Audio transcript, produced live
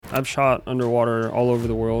I've shot underwater all over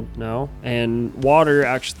the world now, and water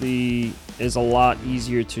actually is a lot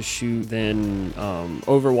easier to shoot than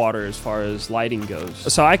over water as far as lighting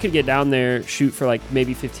goes. So I could get down there, shoot for like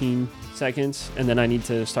maybe 15 seconds, and then I need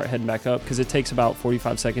to start heading back up because it takes about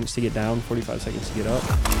 45 seconds to get down, 45 seconds to get up.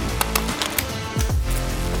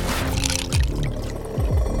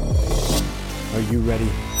 Are you ready?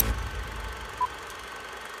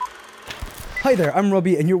 Hi there, I'm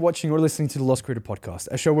Robbie, and you're watching or listening to the Lost Creator Podcast,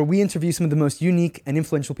 a show where we interview some of the most unique and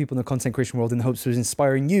influential people in the content creation world in the hopes of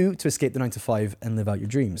inspiring you to escape the 9-to-5 and live out your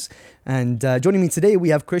dreams. And joining me today, we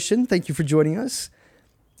have Christian. Thank you for joining us.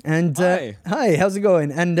 And Hi, how's it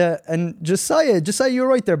going? And Josiah, you're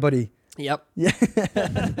right there, buddy. Yep. Yeah.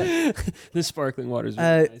 This sparkling water is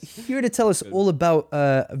really nice. Here to tell us all about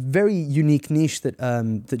a very unique niche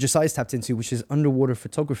that Josiah's tapped into, which is underwater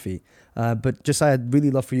photography. But Josiah, I'd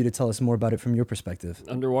really love for you to tell us more about it from your perspective.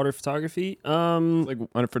 Underwater photography? like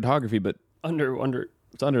on photography, but Under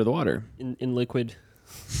it's under the water. in liquid.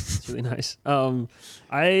 It's really nice. Can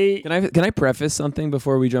I preface something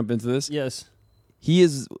before we jump into this? Yes. He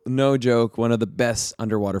is, no joke, one of the best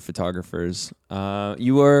underwater photographers.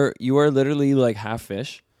 You are literally like half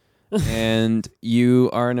fish, and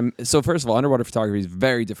you are so first of all, underwater photography is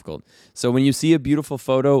very difficult. So when you see a beautiful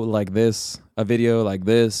photo like this, a video like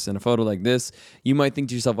this, and a photo like this, you might think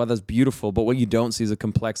to yourself, "Wow, that's beautiful," but what you don't see is a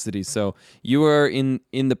complexity. So you are in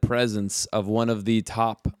the presence of one of the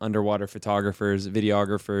top underwater photographers,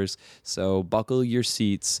 videographers. So buckle your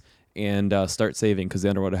seats and start saving, because the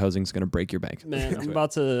underwater housing is going to break your bank. Man, I'm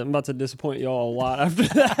about to disappoint y'all a lot after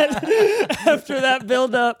that. After that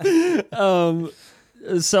build up.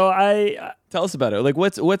 So I Tell us about it. Like,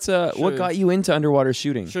 what got you into underwater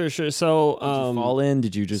shooting? sure. So Did you fall in?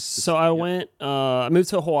 Did you just? So I went. I moved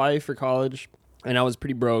to Hawaii for college, and I was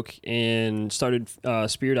pretty broke, and started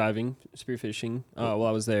spearfishing while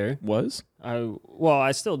I was there.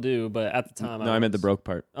 I still do, but at the time, I meant the broke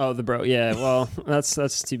part. Oh, the broke. Yeah. Well,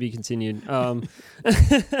 that's to be continued. And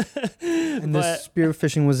the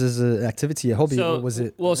spearfishing was as an activity, a hobby, or was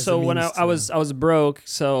it? Well, so when I was broke,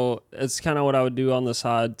 so it's kind of what I would do on the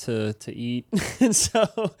side to eat, and so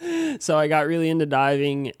I got really into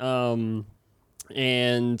diving. I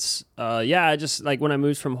just, like, when I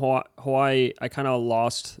moved from Hawaii, I kind of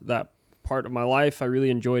lost that part of my life. I really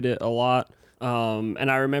enjoyed it a lot.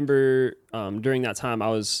 And I remember during that time I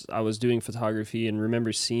was doing photography, and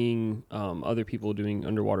remember seeing other people doing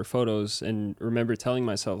underwater photos, and remember telling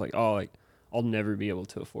myself, like, oh, like, I'll never be able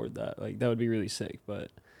to afford that. Like, that would be really sick,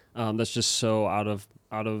 but that's just so out of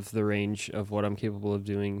the range of what I'm capable of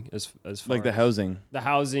doing as far Like the as housing. The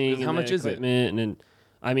housing. How much is it? And then,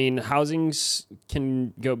 I mean, housings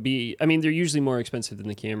can they're usually more expensive than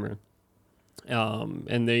the camera.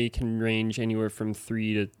 And they can range anywhere from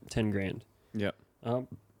 $3,000 to $10,000. Yeah.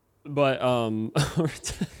 But I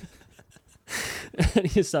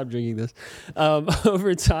need to stop drinking this.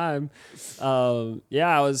 Over time, I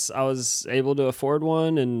was able to afford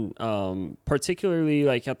one, and particularly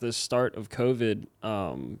like at the start of COVID,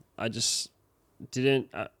 I just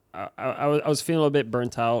didn't. I was feeling a bit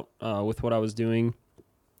burnt out with what I was doing.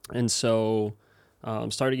 And so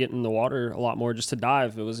started getting in the water a lot more just to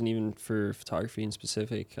dive. It wasn't even for photography in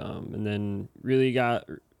specific. And then really got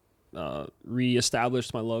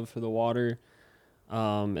reestablished my love for the water.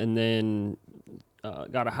 And then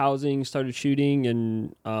got a housing, started shooting.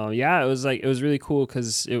 And it was really cool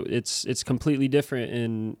because it's completely different,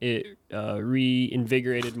 and it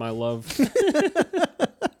reinvigorated my love.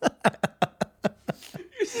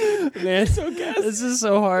 Man, so gassy. This is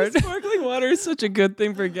so hard. Sparkling water is such a good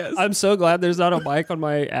thing for guests. I'm so glad there's not a mic on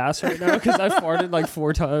my ass right now, because I farted like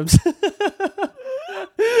 4 times.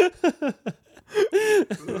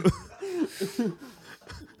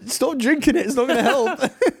 Stop drinking it. It's not going to help.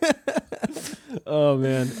 Oh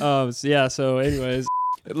man. So anyways,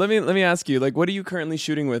 Let me ask you, like, what are you currently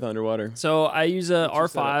shooting with underwater? so I use a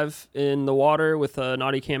R5 in the water with a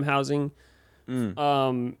Naughty Cam housing. When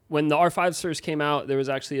the R5s first came out, there was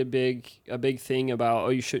actually a big thing about, oh,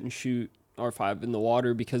 you shouldn't shoot R5 in the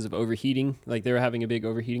water because of overheating. Like, they were having a big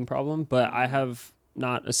overheating problem. But I have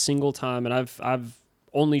not a single time, and I've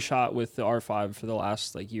only shot with the R5 for the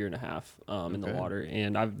last like year and a half in the water,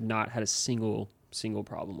 and I've not had a single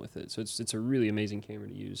problem with it. So it's a really amazing camera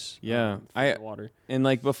to use. Yeah, for the water. And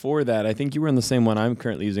like before that, I think you were in the same one I'm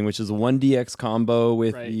currently using, which is a 1DX combo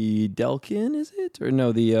with the Delkin, is it? Or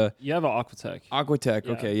no, the you have an Aquatech. Aquatech.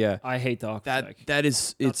 Yeah. Okay, yeah. I hate the Aquatech. That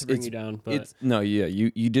is not to bring you down, but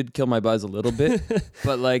you did kill my buzz a little bit,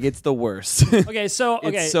 but like it's the worst. It's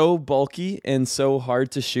so bulky and so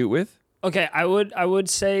hard to shoot with. Okay, I would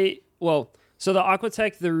say, well, So the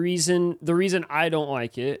Aquatech, the reason I don't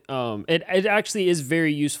like it, it actually is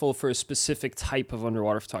very useful for a specific type of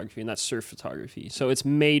underwater photography, and that's surf photography. So it's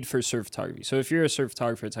made for surf photography. So if you're a surf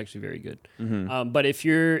photographer, it's actually very good. But if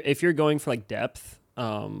you're going for like depth,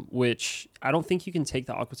 which I don't think you can take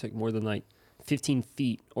the Aquatech more than like 15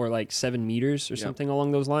 feet or like 7 meters or something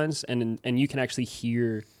along those lines, and you can actually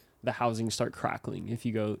hear the housing start crackling if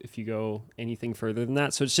you go anything further than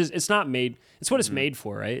that. So it's not made. It's what it's made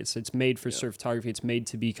for, right? It's made for surf photography. It's made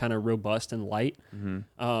to be kind of robust and light.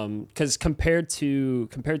 Because compared to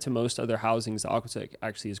most other housings, the Aquatech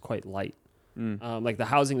actually is quite light. Like the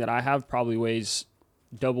housing that I have probably weighs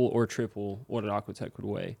double or triple what an Aquatech would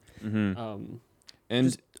weigh.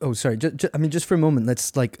 And just for a moment,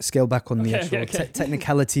 let's like scale back on the actual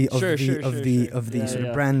technicality of the sort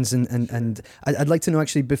of brands and I'd like to know,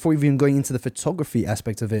 actually, before even going into the photography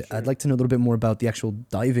aspect of it, I'd like to know a little bit more about the actual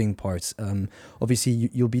diving parts. Obviously,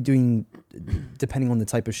 you'll be doing, depending on the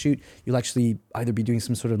type of shoot, you'll actually either be doing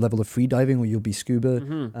some sort of level of free diving or you'll be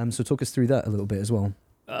scuba. So talk us through that a little bit as well.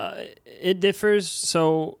 It differs.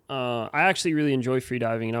 So I actually really enjoy free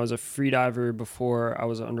diving, and I was a free diver before I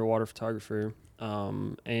was an underwater photographer.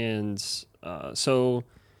 So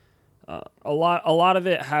a lot of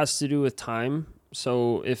it has to do with time.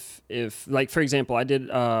 So if like, for example, I did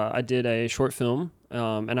a short film,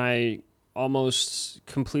 and I almost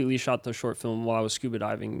completely shot the short film while I was scuba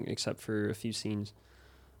diving, except for a few scenes.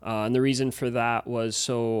 And the reason for that was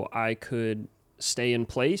so I could stay in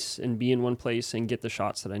place and be in one place and get the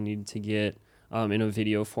shots that I needed to get, in a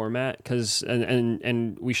video format.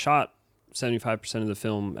 And we shot 75% of the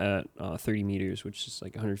film at 30 meters, which is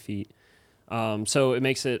like 100 feet. So it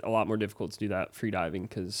makes it a lot more difficult to do that free diving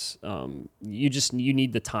because you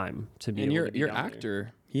need the time to be. And able to be your actor,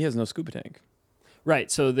 there. He has no scuba tank, right?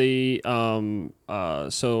 So the our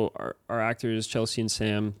actors Chelsea and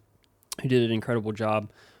Sam, who did an incredible job.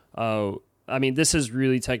 I mean, this is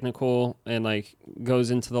really technical and like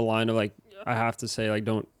goes into the line of like, I have to say, like,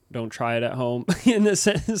 don't try it at home in the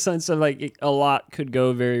sense of like a lot could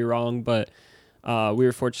go very wrong, but we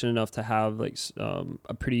were fortunate enough to have like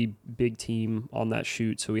a pretty big team on that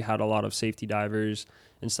shoot, so we had a lot of safety divers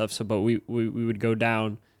and stuff. So, but we would go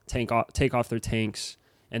down, take off their tanks,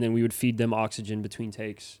 and then we would feed them oxygen between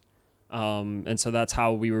takes. And so that's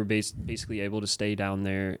how we were basically able to stay down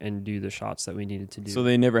there and do the shots that we needed to do. So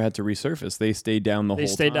they never had to resurface. They stayed down the whole time.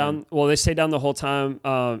 They stayed down the whole time.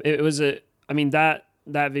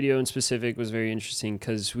 That video in specific was very interesting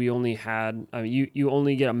because we only had, you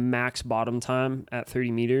only get a max bottom time at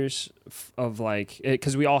 30 meters of like,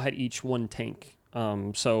 because we all had each one tank.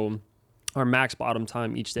 So our max bottom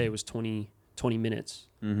time each day was 20 minutes.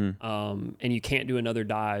 And you can't do another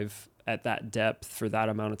dive at that depth for that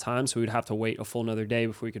amount of time. So we'd have to wait a full another day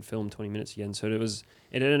before we could film 20 minutes again. So it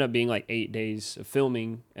ended up being like 8 days of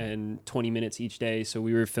filming and 20 minutes each day. So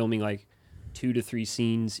we were filming like 2 to 3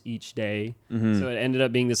 scenes each day. So it ended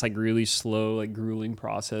up being this like really slow, like grueling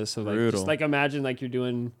process. So like, just like imagine like you're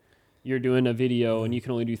doing a video and you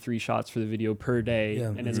can only do 3 shots for the video per day.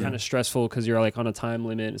 And it's kind of stressful because you're like on a time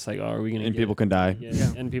limit. It's like, oh, are we going to people can die.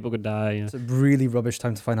 And people could die. It's a really rubbish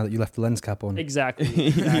time to find out that you left the lens cap on.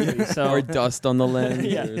 Exactly. So, or dust on the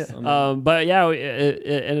lens. But yeah,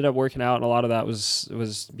 it ended up working out. And a lot of that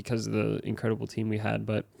was because of the incredible team we had.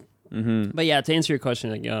 But yeah, to answer your question,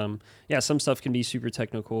 like, some stuff can be super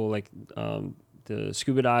technical, like the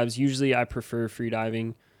scuba dives. Usually I prefer free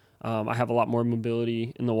diving. I have a lot more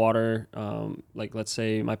mobility in the water. Like, let's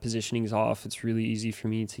say my positioning is off. It's really easy for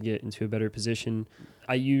me to get into a better position.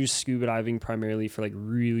 I use scuba diving primarily for like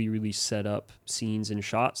really, really set up scenes and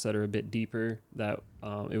shots that are a bit deeper that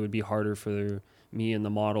it would be harder for me and the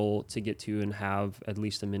model to get to and have at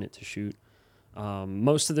least a minute to shoot.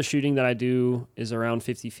 Most of the shooting that I do is around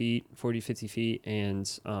 50 feet, 40, 50 feet. And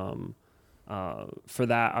for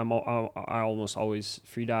that, I almost always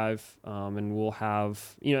free dive. And we'll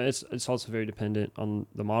have, it's also very dependent on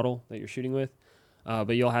the model that you're shooting with.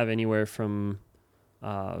 But you'll have anywhere from,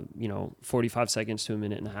 45 seconds to a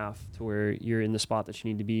minute and a half to where you're in the spot that you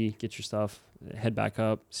need to be, get your stuff, head back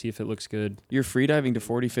up, see if it looks good. You're free diving to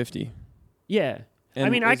 40, 50. Yeah.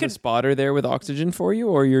 And I could a spotter there with oxygen for you,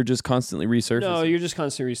 or you're just constantly resurfacing? No, you're just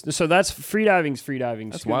constantly So that's free diving.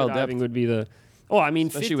 That's scuba wild diving depth. Would be the. Oh, I mean,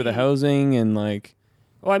 especially 50, with the housing and like.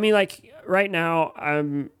 Well, I mean, like right now,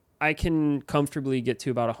 I can comfortably get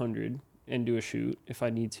to about 100 and do a shoot if I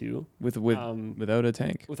need to without a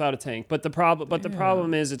tank. Without a tank, but the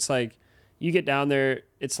problem is it's like you get down there,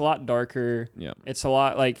 it's a lot darker. Yeah, it's a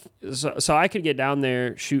lot like so I could get down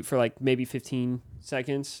there, shoot for like maybe 15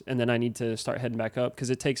 seconds, and then I need to start heading back up because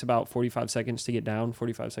it takes about 45 seconds to get down,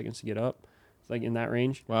 45 seconds to get up. It's like in that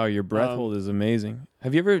range. Wow, your breath hold is amazing.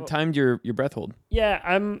 Have you ever timed your breath hold? Yeah,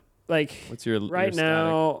 I'm like. What's your right your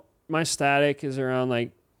now? My static is around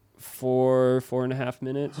like 4.5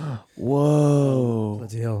 minutes. Whoa.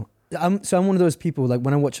 Bloody hell. I'm one of those people, like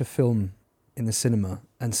when I watch a film in the cinema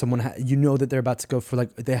and someone, that they're about to go for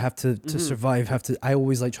like, they have to survive, I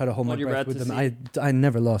always like try to hold my breath with them. I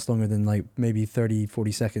never last longer than like maybe 30,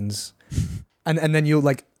 40 seconds. and then you'll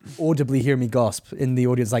like audibly hear me gasp in the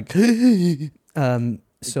audience, like,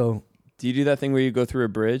 so. Do you do that thing where you go through a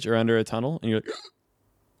bridge or under a tunnel and you're like,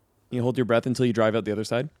 you hold your breath until you drive out the other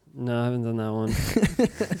side? No, I haven't done that one.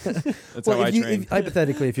 That's how I train.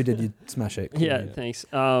 Hypothetically, if you did, you'd smash it. Yeah, thanks.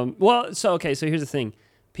 So here's the thing.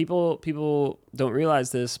 People don't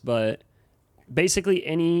realize this, but basically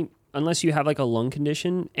unless you have like a lung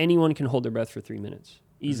condition, anyone can hold their breath for 3 minutes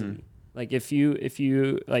easily. Mm-hmm. Like if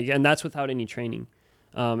you like, and that's without any training.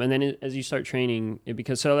 And then as you start training,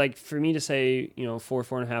 like for me to say,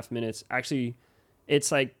 4.5 minutes, actually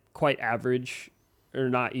it's like quite average or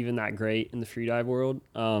not even that great in the freedive world.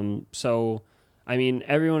 So, I mean,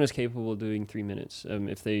 everyone is capable of doing 3 minutes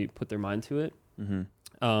if they put their mind to it,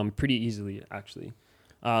 pretty easily actually.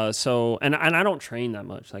 So I don't train that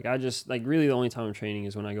much. Like I just like really the only time I'm training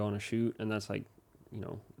is when I go on a shoot, and that's like,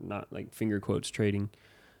 not like finger quotes trading.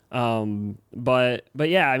 But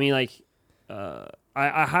yeah, I mean like,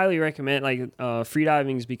 I highly recommend like,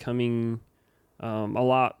 freediving is becoming, a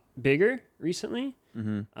lot bigger recently.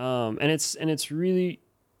 And it's really,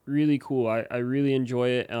 really cool. I really enjoy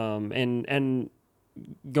it. And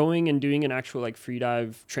going and doing an actual like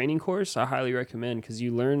freedive training course, I highly recommend, because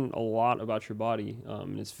you learn a lot about your body.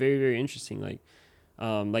 And it's very, very interesting.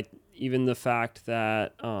 Like even the fact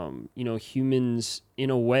that, humans in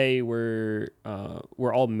a way we're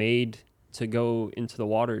all made to go into the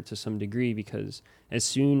water to some degree, because as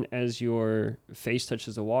soon as your face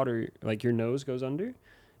touches the water, like your nose goes under,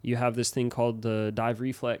 you have this thing called the dive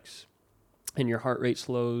reflex, and your heart rate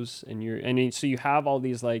slows, so you have all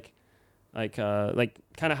these like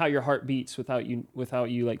kind of how your heart beats without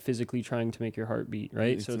you like physically trying to make your heart beat,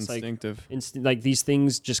 right? So it's instinctive. Like these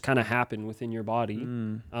things just kind of happen within your body.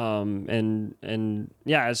 And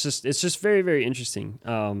yeah, it's just very, very interesting.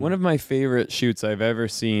 One of my favorite shoots I've ever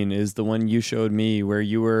seen is the one you showed me where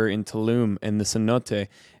you were in Tulum in the cenote,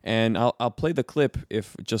 and I'll play the clip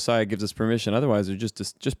if Josiah gives us permission. Otherwise,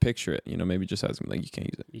 just picture it. Maybe Josiah's gonna be like, you can't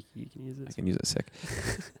use it. You can use it. I can use it. Sick.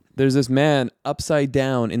 There's this man upside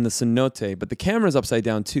down in the cenote, but the camera's upside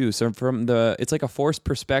down too. So it's like a forced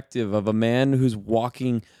perspective of a man who's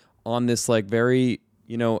walking on this like very,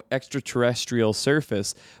 extraterrestrial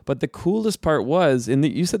surface. But the coolest part was,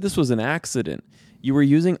 you said this was an accident. You were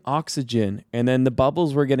using oxygen, and then the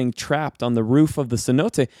bubbles were getting trapped on the roof of the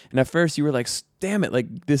cenote. And at first you were like, damn it,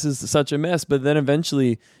 like this is such a mess. But then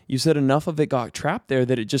eventually you said enough of it got trapped there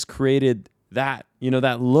that it just created that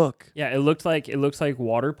look. Yeah, it looked like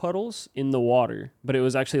water puddles in the water, but it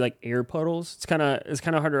was actually like air puddles. It's kind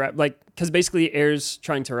of hard to wrap, like, because basically air's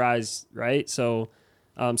trying to rise, right? So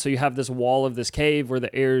you have this wall of this cave where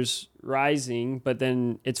the air's rising, but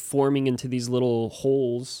then it's forming into these little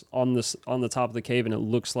holes on the top of the cave, and it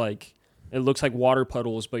looks like water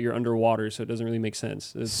puddles, but you're underwater, so it doesn't really make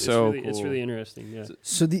sense. It's really interesting. Yeah.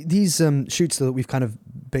 So these shoots that we've kind of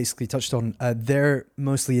basically touched on, they're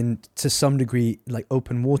mostly to some degree like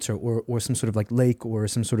open water or some sort of like lake or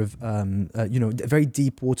some sort of very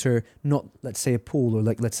deep water, not let's say a pool or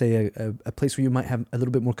like let's say a place where you might have a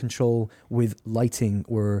little bit more control with lighting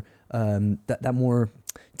or that more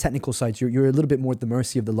technical side. You're a little bit more at the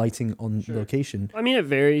mercy of the lighting on location. I mean, it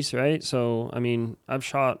varies, right? So, I mean, I've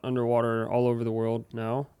shot underwater all over the world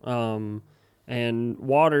now. And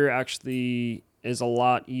water actually is a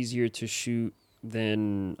lot easier to shoot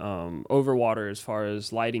than over water as far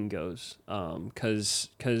as lighting goes. Because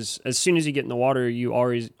as soon as you get in the water, you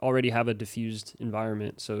already have a diffused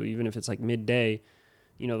environment. So even if it's like midday,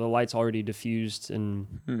 the light's already diffused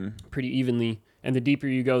and pretty evenly. And the deeper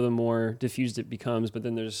you go, the more diffused it becomes. But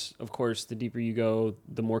then there's, of course, the deeper you go,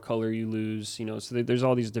 the more color you lose. So there's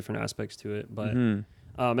all these different aspects to it. But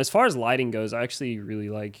as far as lighting goes, I actually really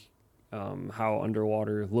like how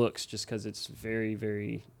underwater looks, just because it's very,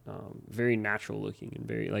 very, very natural looking and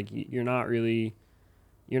very like you're not really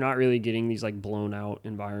getting these like blown out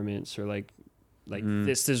environments or like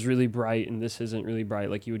this is really bright and this isn't really bright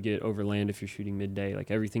like you would get over land if you're shooting midday.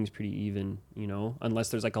 Like everything's pretty even, unless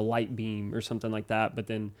there's like a light beam or something like that. But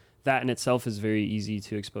then that in itself is very easy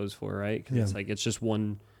to expose for, right? Because it's like it's just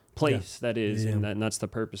one place and that's the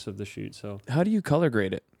purpose of the shoot. So how do you color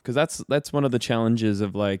grade it? Because that's one of the challenges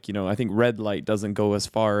of like, I think red light doesn't go as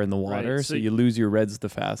far in the water, right. So you lose your reds the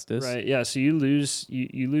fastest. Right. Yeah. So you lose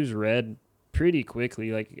red pretty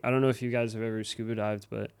quickly. Like, I don't know if you guys have ever scuba dived,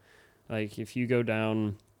 but like if you go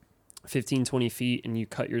down 15, 20 feet and you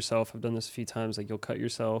cut yourself, I've done this a few times, like you'll cut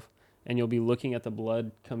yourself and you'll be looking at the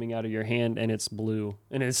blood coming out of your hand and it's blue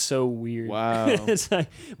and it's so weird. Wow. It's like,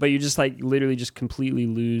 but you just like literally just completely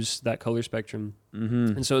lose that color spectrum.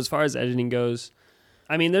 And so as far as editing goes,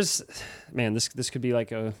 I mean, this could be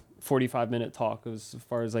like a 45-minute talk as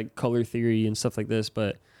far as like color theory and stuff like this,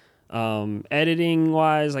 but editing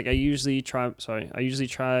wise, like I usually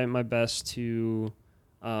try my best to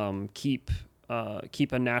keep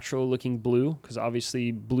a natural looking blue, because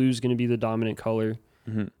obviously blue is going to be the dominant color.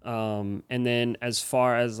 And then as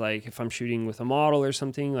far as like if I'm shooting with a model or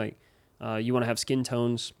something, like you want to have skin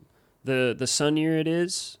tones. The sunnier it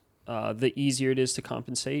is, the easier it is to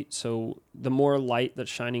compensate. So the more light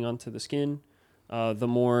that's shining onto the skin, the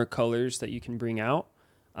more colors that you can bring out.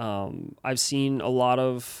 I've seen a lot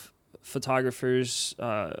of photographers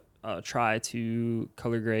try to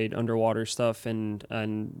color grade underwater stuff,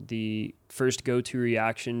 and the first go-to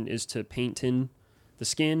reaction is to paint in the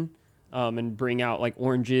skin and bring out like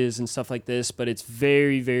oranges and stuff like this, but it's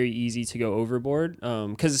very, very easy to go overboard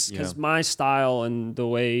because my style and the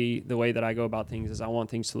way that I go about things is I want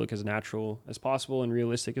things to look as natural as possible and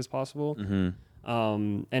realistic as possible.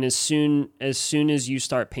 And as soon as you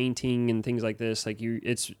start painting and things like this, like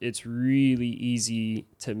it's really easy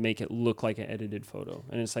to make it look like an edited photo,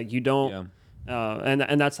 and it's like you don't.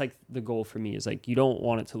 And that's like the goal for me, is like you don't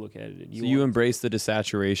want it to look edited. You embrace the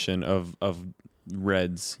desaturation of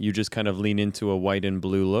reds. You just kind of lean into a white and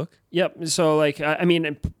blue look. Yep. So like I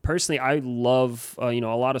mean, personally, I love a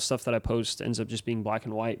lot of stuff that I post ends up just being black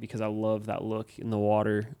and white because I love that look in the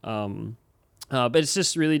water. But it's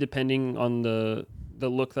just really depending on the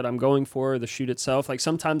look that I'm going for, the shoot itself. Like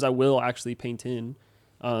sometimes I will actually paint in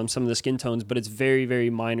some of the skin tones, but it's very, very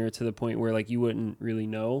minor to the point where like you wouldn't really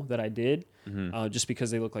know that I did, just because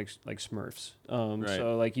they look like Smurfs. Right.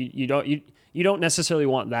 So like you don't necessarily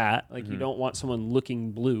want that. Like you don't want someone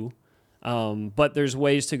looking blue. But there's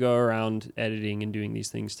ways to go around editing and doing these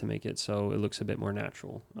things to make it so it looks a bit more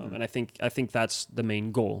natural. And I think that's the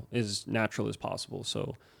main goal, is natural as possible.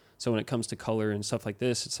 So when it comes to color and stuff like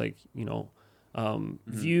this, it's like,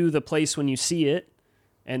 view the place when you see it,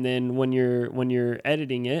 and then when you're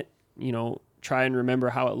editing it, try and remember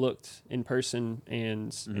how it looked in person,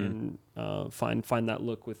 and find that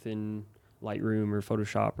look within Lightroom or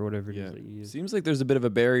Photoshop or whatever it is that you use. Seems like there's a bit of a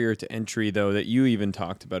barrier to entry, though, that you even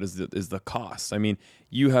talked about, is the cost. I mean,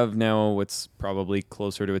 you have now what's probably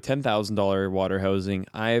closer to a $10,000 water housing.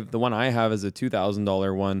 The one I have is a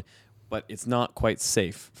 $2,000 one, but it's not quite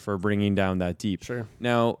safe for bringing down that deep. Sure.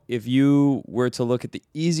 Now, if you were to look at the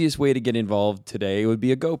easiest way to get involved today, it would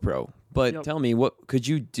be a GoPro. But tell me, could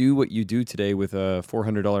you do what you do today with a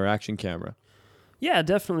 $400 action camera? Yeah,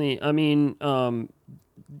 definitely. I mean,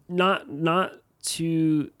 not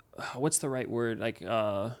to, what's the right word? Like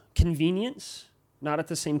convenience, not at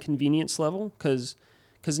the same convenience level, because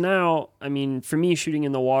now, I mean, for me, shooting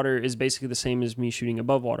in the water is basically the same as me shooting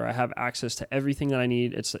above water. I have access to everything that I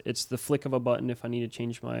need. It's the flick of a button if I need to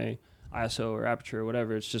change my ISO or aperture or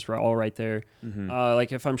whatever. It's just all right there.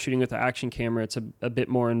 Like if I'm shooting with the action camera, it's a bit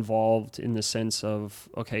more involved in the sense of,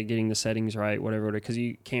 okay, getting the settings right, whatever, because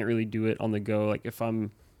you can't really do it on the go. Like if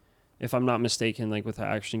I'm not mistaken, like with the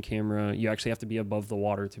action camera, you actually have to be above the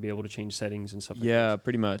water to be able to change settings and stuff like that. Yeah,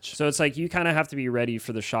 pretty much. So it's like you kind of have to be ready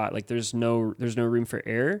for the shot. Like there's no room for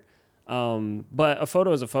error. But a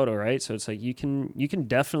photo is a photo, right? So it's like you can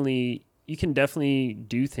definitely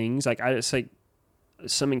do things. Like it's like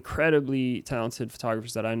some incredibly talented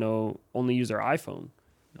photographers that I know only use their iPhone.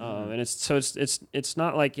 And it's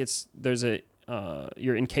not like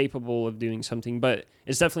you're incapable of doing something, but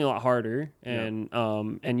it's definitely a lot harder,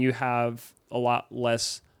 and you have a lot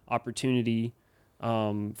less opportunity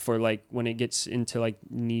for like when it gets into like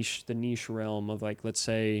the niche realm of like, let's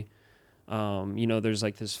say there's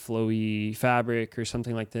like this flowy fabric or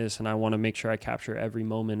something like this, and I want to make sure I capture every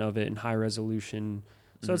moment of it in high resolution.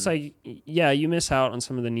 So it's like, yeah, you miss out on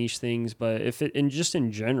some of the niche things, but just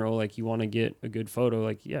in general, like you want to get a good photo,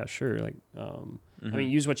 like, yeah, sure. Like, I mean,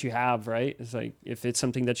 use what you have, right? It's like, if it's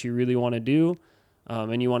something that you really want to do,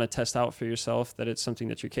 and you want to test out for yourself that it's something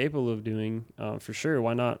that you're capable of doing, for sure.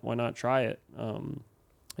 Why not try it?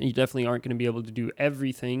 You definitely aren't going to be able to do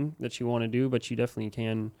everything that you want to do, but you definitely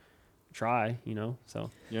can try,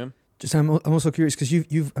 so. Yeah. Just I'm also curious because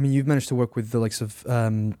you've managed to work with the likes of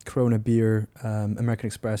Corona Beer, American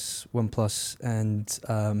Express, OnePlus,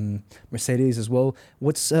 and Mercedes as well.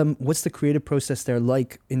 What's the creative process there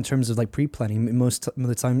like in terms of like pre-planning? Most of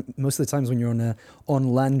the times when you're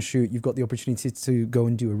on land shoot, you've got the opportunity to go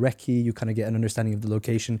and do a recce. You kind of get an understanding of the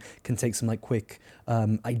location. Can take some like quick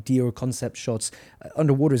idea or concept shots.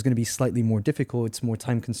 Underwater is going to be slightly more difficult. It's more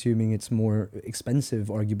time consuming. It's more expensive,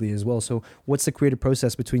 arguably as well. So what's the creative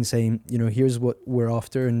process between saying, here's what we're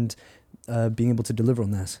after and being able to deliver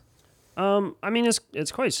on that? I mean,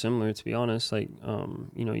 it's quite similar, to be honest. Like,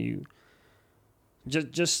 you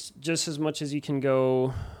just as much as you can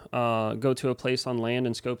go to a place on land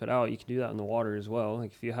and scope it out, you can do that in the water as well.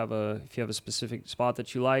 Like if you have a specific spot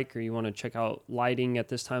that you like, or you want to check out lighting at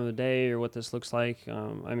this time of the day or what this looks like.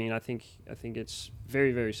 I think it's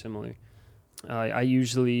very, very similar. I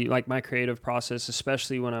usually like my creative process,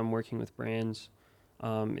 especially when I'm working with brands.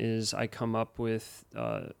 Is I come up with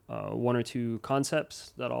one or two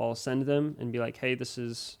concepts that I'll send them and be like, hey, this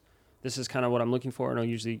is kind of what I'm looking for. And I'll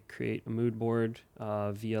usually create a mood board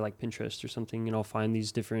via like Pinterest or something, I'll find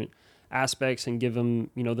these different aspects and give them,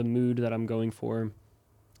 the mood that I'm going for,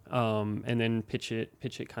 and then pitch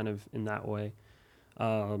it kind of in that way.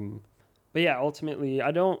 But yeah, ultimately, I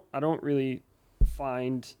don't really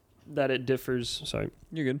find that it differs. Sorry.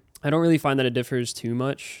 You're good. I don't really find that it differs too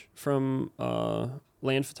much from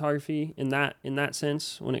land photography in that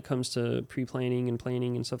sense when it comes to pre-planning and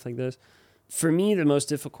planning and stuff like this. For me, the most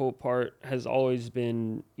difficult part has always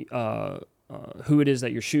been who it is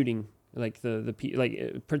that you're shooting, like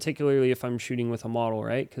like particularly if I'm shooting with a model,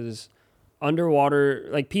 right? Because underwater,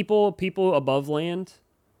 like people above land,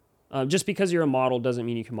 just because you're a model doesn't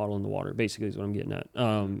mean you can model in the water. Basically, is what I'm getting at.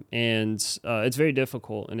 And it's very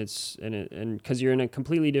difficult, and because you're in a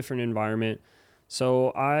completely different environment.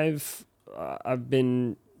 So I've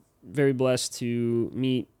been very blessed to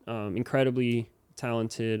meet incredibly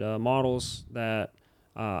talented models that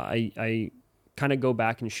I kind of go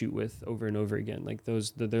back and shoot with over and over again. Like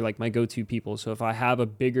they're like my go-to people. So if I have a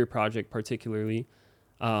bigger project, particularly,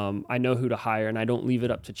 I know who to hire, and I don't leave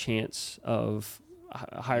it up to chance of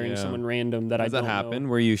hiring someone random that I don't know. Does that happen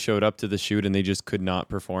where you showed up to the shoot and they just could not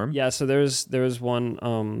perform? Yeah. So there was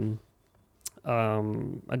one.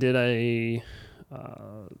 I did a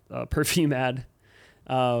perfume ad,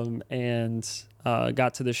 and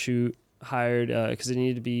got to the shoot, hired because it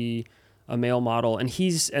needed to be a male model, and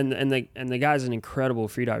the guy's an incredible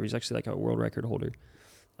freediver. He's actually like a world record holder,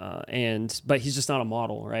 but he's just not a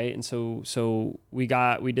model, right? And so we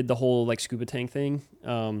did the whole like scuba tank thing,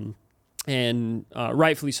 and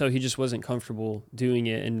rightfully so, he just wasn't comfortable doing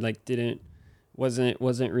it, and like wasn't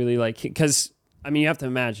really like, because I mean, you have to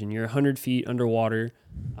imagine you're 100 feet underwater.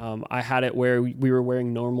 I had it where we were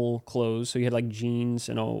wearing normal clothes, so you had like jeans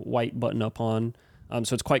and a white button up on,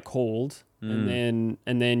 so it's quite cold. And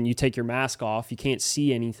then you take your mask off, you can't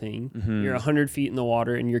see anything. You're 100 feet in the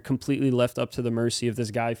water, and you're completely left up to the mercy of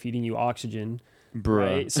this guy feeding you oxygen. Bruh.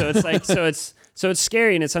 Right? So it's like so it's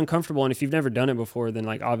scary and it's uncomfortable. And if you've never done it before, then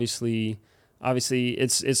like obviously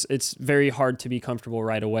it's very hard to be comfortable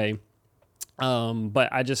right away. But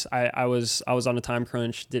I was on a time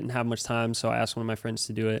crunch, didn't have much time, so I asked one of my friends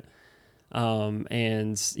to do it.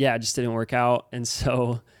 And yeah, it just didn't work out. And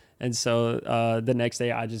so the next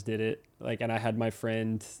day I just did it, and I had my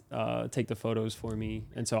friend take the photos for me,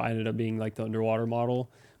 and so I ended up being like the underwater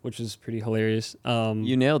model, which was pretty hilarious.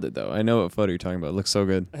 You nailed it though. I know what photo you're talking about. It looks so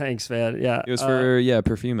good. Thanks, man. Yeah, it was for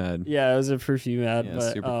perfume ad. Yeah, it was a perfume ad. Yeah,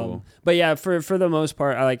 but, super cool. But yeah, for the most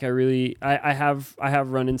part, I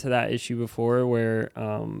have run into that issue before where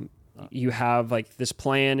you have like this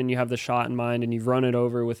plan and you have the shot in mind and you've run it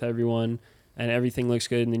over with everyone and everything looks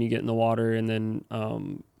good, and then you get in the water and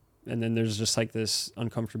then there's just like this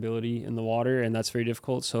uncomfortability in the water, and that's very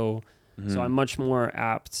difficult. So I'm much more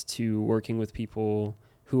apt to working with people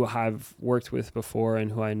who I've worked with before and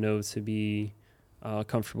who I know to be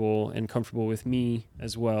comfortable with me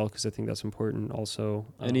as well, because I think that's important also.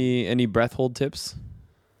 Any breath hold tips?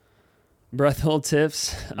 Breath hold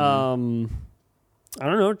tips? I don't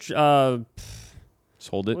know. Just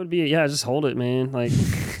hold it. Just hold it, man. Like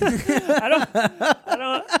I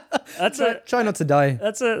don't. Try not to die.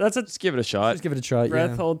 That's a. Just give it a shot. Just give it a try.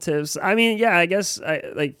 Breath hold tips. I mean, yeah. I guess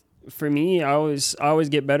for me, I always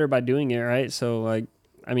get better by doing it, right? So like,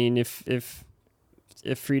 I mean, if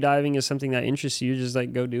free diving is something that interests you, just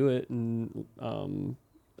like go do it, and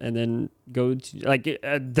and then go to like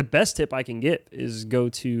the best tip I can get is go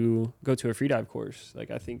to a freedive course. Like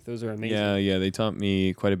I think those are amazing. Yeah, they taught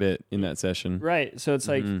me quite a bit in that session. Right. So it's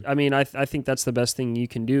like, I mean, I think that's the best thing you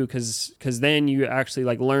can do because then you actually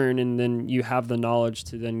like learn and then you have the knowledge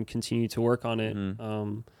to then continue to work on it.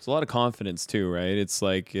 It's a lot of confidence too, right? It's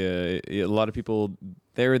like a lot of people,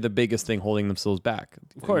 they're the biggest thing holding themselves back.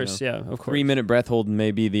 Of course, yeah, of course. 3-minute breath hold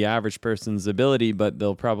may be the average person's ability, but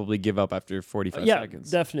they'll probably give up after 45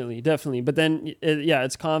 seconds. Definitely. But then,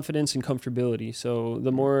 it's confidence and comfortability. So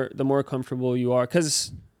the more comfortable you are,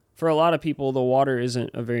 because for a lot of people, the water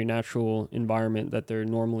isn't a very natural environment that they're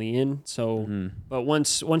normally in. So, but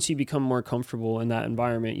once you become more comfortable in that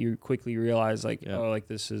environment, you quickly realize like,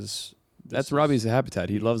 this is. That's Robbie's habitat.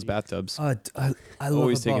 He loves bathtubs. I love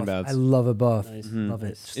Always a taking bath. baths. I love a bath. Nice. Love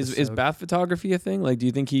it. Is bath photography a thing? Like, do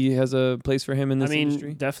you think he has a place for him in this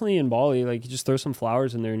industry? Definitely in Bali. Like, you just throw some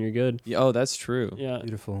flowers in there and you're good. Yeah, oh, that's true. Yeah.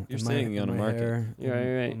 Beautiful. You're In sitting on a my market. hair,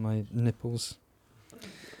 You're right. On my nipples.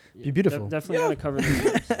 Be beautiful. Definitely gotta cover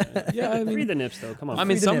the nips. Yeah, I mean, free the nips though. Come on. I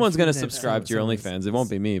mean, Free the someone's nips, going to free the nips. subscribe to your OnlyFans. It won't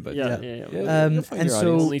be me, but yeah. you'll find and your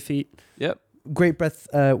so- audience. Only feet. Yep. Great breath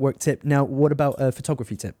work tip. Now, what about a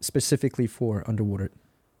photography tip specifically for underwater?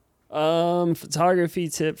 Photography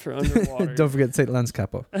tip for underwater. Don't forget to take the lens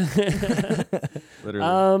cap off.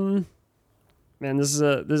 Literally. Man, this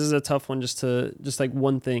is a tough one. Just like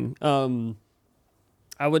one thing.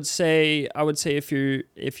 I would say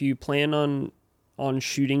if you plan on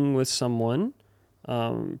shooting with someone,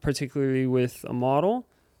 particularly with a model,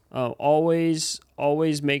 always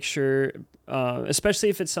make sure, especially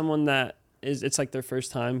if it's someone that it's like their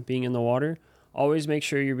first time being in the water, always make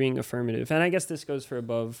sure you're being affirmative. And I guess this goes for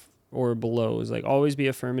above or below, is like always be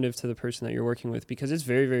affirmative to the person that you're working with, because it's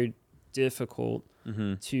very, very difficult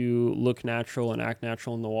to look natural and act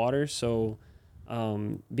natural in the water. So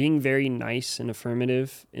being very nice and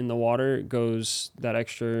affirmative in the water goes that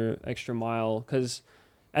extra mile, because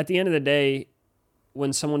at the end of the day,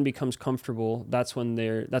 when someone becomes comfortable, that's when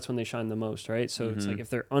they shine the most, right? So it's like if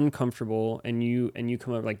they're uncomfortable and you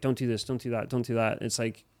come up like, don't do this, don't do that, don't do that, it's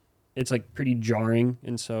like pretty jarring.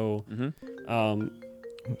 And so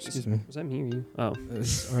Excuse me. was I hearing you? Oh,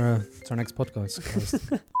 It's our next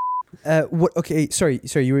podcast. What? Okay, sorry.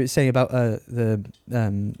 You were saying about the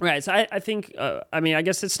right. So I think I mean, I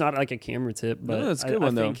guess it's not like a camera tip, but No, that's a good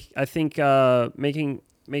one, though. I think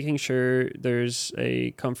making sure there's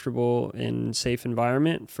a comfortable and safe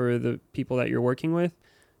environment for the people that you're working with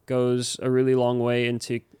goes a really long way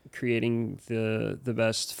into creating the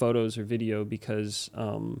best photos or video, because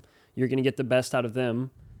you're going to get the best out of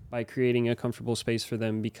them by creating a comfortable space for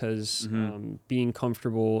them, because being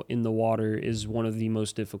comfortable in the water is one of the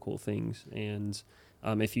most difficult things. And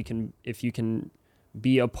if you can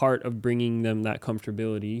be a part of bringing them that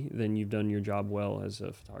comfortability, then you've done your job well as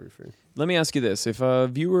a photographer. Let me ask you this. If a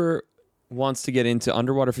viewer wants to get into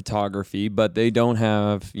underwater photography, but they don't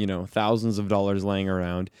have, thousands of dollars laying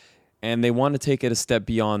around, and they want to take it a step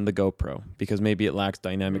beyond the GoPro because maybe it lacks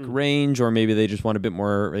dynamic range, or maybe they just want a bit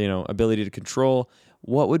more, ability to control,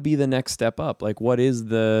 what would be the next step up? Like, what is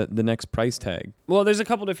the next price tag? Well, there's a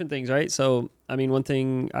couple different things, right? So, I mean, one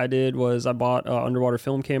thing I did was I bought an underwater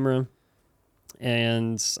film camera,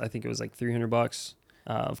 and I think it was like $300.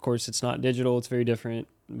 Of course, it's not digital; it's very different,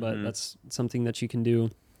 but that's something that you can do.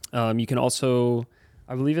 You can also,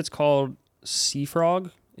 I believe it's called Sea Frog,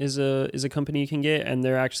 is a company you can get, and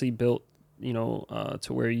they're actually built, to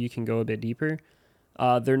where you can go a bit deeper.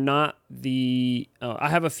 They're not I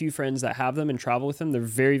have a few friends that have them and travel with them. They're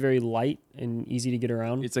very, very light and easy to get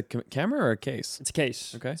around. It's a camera or a case? It's a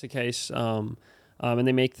case. Okay. It's a case. And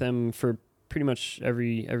they make them for pretty much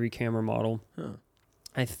every camera model. Huh.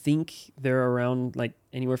 I think they're around like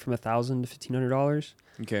anywhere from $1,000 to $1,500.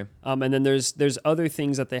 Okay. And then there's other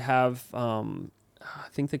things that they have. I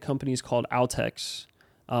think the company is called Altex.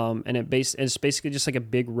 And it's basically just like a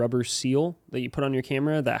big rubber seal that you put on your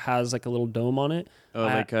camera that has like a little dome on it. Oh,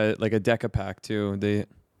 like a Deca pack too.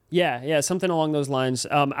 Yeah, something along those lines.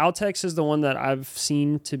 Altex is the one that I've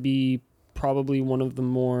seen to be probably one of the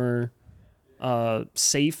more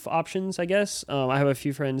safe options, I guess. I have a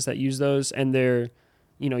few friends that use those, and they're,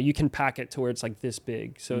 you can pack it to where it's like this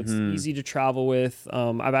big, so it's easy to travel with.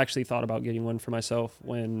 I've actually thought about getting one for myself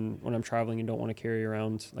when I'm traveling and don't want to carry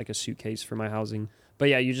around like a suitcase for my housing. But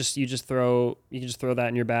yeah, you just throw that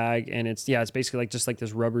in your bag, and it's basically like just like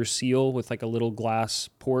this rubber seal with like a little glass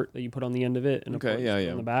port that you put on the end of it, and a port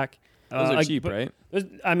on the back. Those are cheap, right?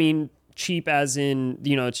 I mean, cheap as in,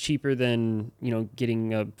 it's cheaper than,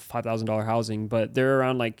 getting a $5,000 housing, but they're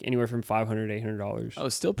around like anywhere from $500 to $800. Oh,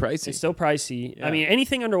 it's still pricey. It's still pricey. Yeah. I mean,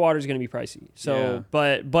 anything underwater is going to be pricey. So,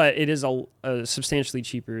 but it is a substantially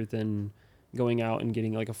cheaper than going out and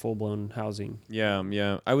getting like a full-blown housing.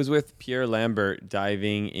 Yeah. I was with Pierre Lambert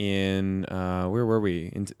diving in, where were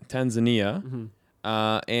we? In Tanzania.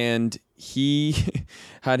 Mm-hmm. And he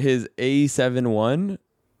had his A71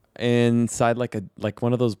 inside like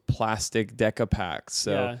one of those plastic Deca packs.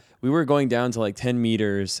 So we were going down to like 10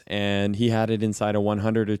 meters, and he had it inside a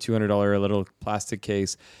 $100 or $200 little plastic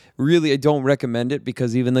case. Really, I don't recommend it,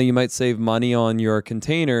 because even though you might save money on your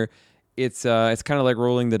container, it's kind of like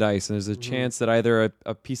rolling the dice, and there's a chance that either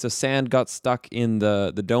a piece of sand got stuck in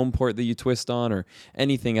the dome port that you twist on, or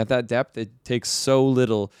anything at that depth. It takes so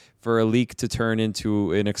little for a leak to turn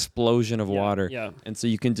into an explosion of water, and so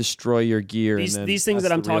you can destroy your gear. These things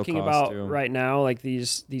that I'm talking about right now, like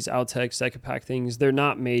these Outex Decapack things, they're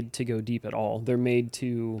not made to go deep at all. They're made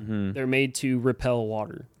to repel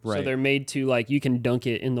water. Right. So they're made to, like, you can dunk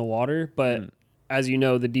it in the water, but as you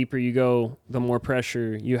know, the deeper you go, the more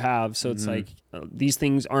pressure you have. So it's like these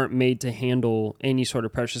things aren't made to handle any sort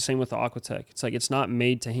of pressure. Same with the Aquatech. It's like it's not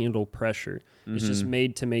made to handle pressure. It's just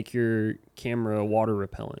made to make your camera water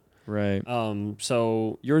repellent. Right.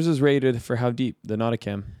 So yours is rated for how deep? The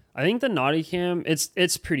Nauticam. I think the Nauticam,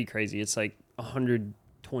 it's pretty crazy. It's like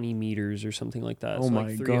 120 meters or something like that. Oh, so my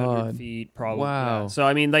like 300 God. feet probably. Wow. Yeah. So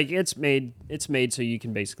I mean, like it's made so you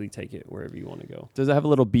can basically take it wherever you want to go. Does it have a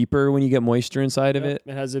little beeper when you get moisture inside of it?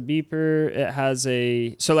 It has a beeper. It has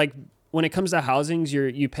so like when it comes to housings,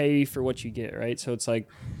 you pay for what you get, right? So it's like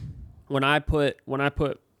when I put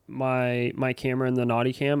my camera in the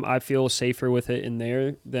Nauticam, I feel safer with it in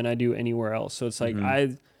there than I do anywhere else. So it's like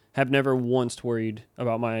I have never once worried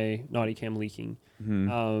about my Nauticam leaking.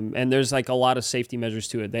 And there's like a lot of safety measures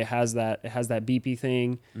to it. It has that beepy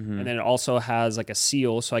thing, and then it also has like a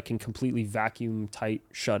seal, so I can completely vacuum tight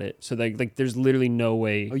shut it. So like there's literally no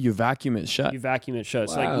way. Oh, you vacuum it shut? You vacuum it shut.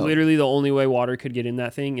 Wow. So like literally the only way water could get in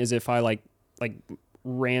that thing is if I like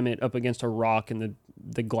ram it up against a rock and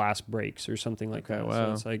the glass breaks or something like that. Wow.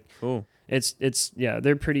 So it's like cool. It's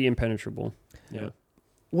they're pretty impenetrable. Yeah.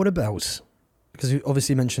 What about, because you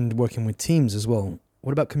obviously mentioned working with teams as well,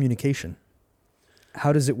 what about communication?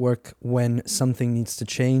 How does it work when something needs to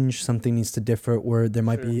change, something needs to differ, or there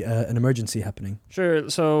might be an emergency happening? Sure.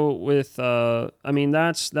 So with, I mean,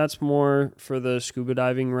 that's more for the scuba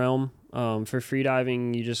diving realm. For free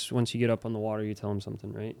diving, you just, once you get up on the water, you tell them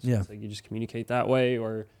something, right? So it's like you just communicate that way,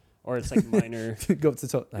 or it's like minor. Go up to the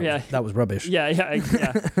top. That was rubbish. Yeah.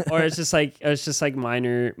 Or it's just like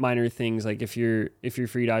minor things. Like if you're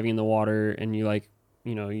free diving in the water and you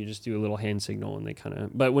you just do a little hand signal and they kind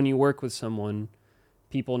of. But when you work with someone,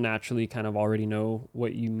 people naturally kind of already know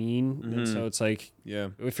what you mean, and so it's like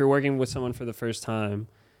if you're working with someone for the first time,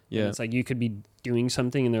 it's like you could be doing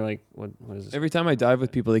something and they're like, what is this? Every time I dive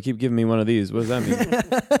with people, they keep giving me one of these. What does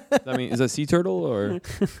that mean? Is that sea turtle or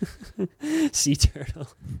sea turtle?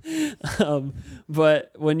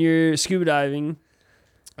 But when you're scuba diving,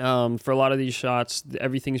 for a lot of these shots,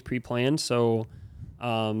 everything's pre-planned. So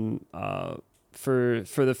for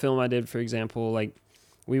the film I did, for example, like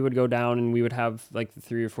we would go down and we would have like the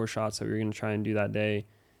 3 or 4 shots that we were going to try and do that day.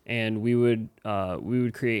 And we would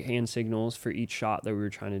create hand signals for each shot that we were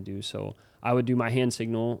trying to do. So I would do my hand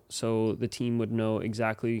signal so the team would know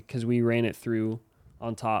exactly, because we ran it through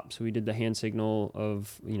on top. So we did the hand signal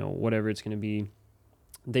of, whatever it's going to be.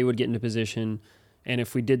 They would get into position. And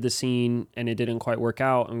if we did the scene and it didn't quite work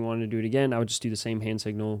out and we wanted to do it again, I would just do the same hand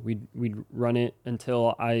signal. We'd run it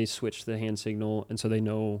until I switched the hand signal. And so they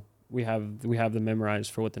know we have them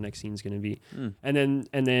memorized for what the next scene is going to be. And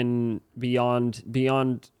then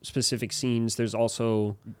beyond specific scenes, there's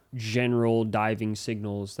also general diving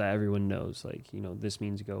signals that everyone knows. Like, this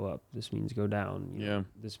means go up, this means go down.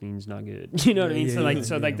 This means not good. You know what I mean?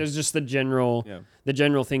 So there's just the general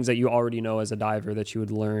things that you already know as a diver that you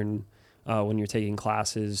would learn when you're taking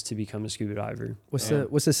classes to become a scuba diver. What's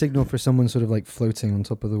the signal for someone sort of like floating on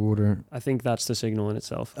top of the water? I think that's the signal in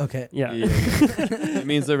itself. Okay. Yeah. It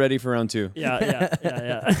means they're ready for round 2.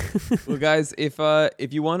 Yeah. Well, guys,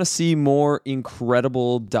 if you want to see more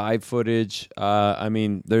incredible dive footage, I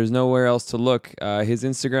mean, there's nowhere else to look. His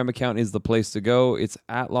Instagram account is the place to go. It's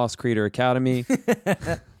at Lost Creator Academy.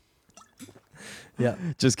 Yeah,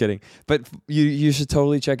 just kidding. But you should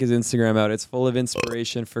totally check his Instagram out. It's full of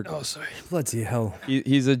inspiration for. Oh, sorry, bloody hell!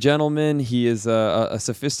 He's a gentleman. He is a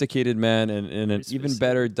sophisticated man and an even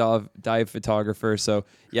better dive photographer. So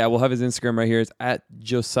yeah, we'll have his Instagram right here. It's at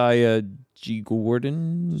Josiah G.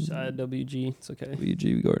 Gordon. Josiah WG. It's okay.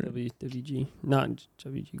 WG Gordon. WG. Not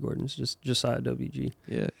WG Gordon. It's just Josiah WG.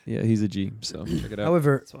 Yeah, he's a G. So check it out.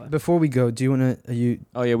 However, before we go, do you want to? Are you?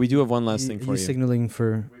 Oh yeah, we do have one last thing for you. Signaling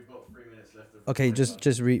for? We've got 3 minutes left. Okay,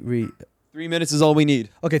 just re. 3 minutes is all we need.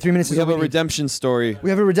 Okay, 3 minutes. We have a redemption story. We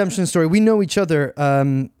have a redemption story. We know each other,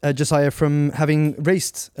 Josiah, from having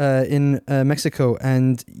raced in Mexico,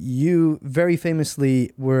 and you very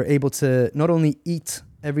famously were able to not only eat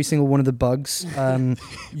every single one of the bugs.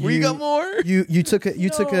 We got more. You took a. Are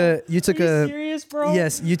you serious, bro?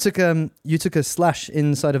 Yes, you took a slash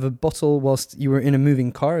inside of a bottle whilst you were in a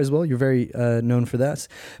moving car as well. You're very known for that.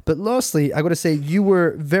 But lastly, I got to say you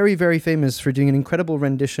were very, very famous for doing an incredible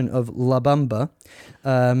rendition of La Bamba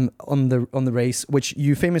on the race, which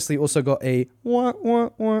you famously also got a wah,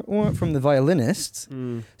 wah, wah, wah from the violinist.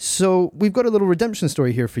 So we've got a little redemption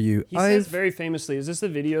story here for you. He says very famously. Is this the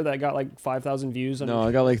video that got like 5,000 views? No,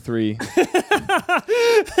 I got like 3.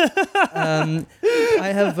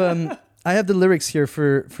 I have the lyrics here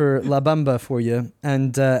for La Bamba for you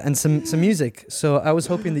and some music. So I was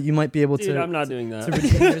hoping that you might be able Dude, to. I'm not doing that. To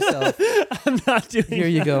redeem yourself. I'm not doing. Here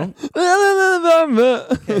you go.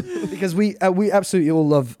 Okay, because we absolutely all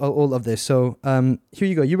love this. So here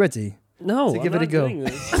you go. You ready? No, give I'm it a not go. doing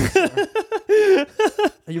this.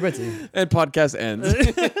 Are you ready? And podcast ends.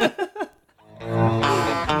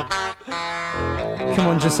 Come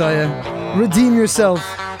on, Josiah. Redeem yourself.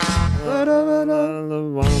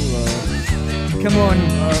 Come on.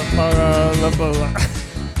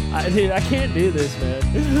 Dude, I can't do this, man.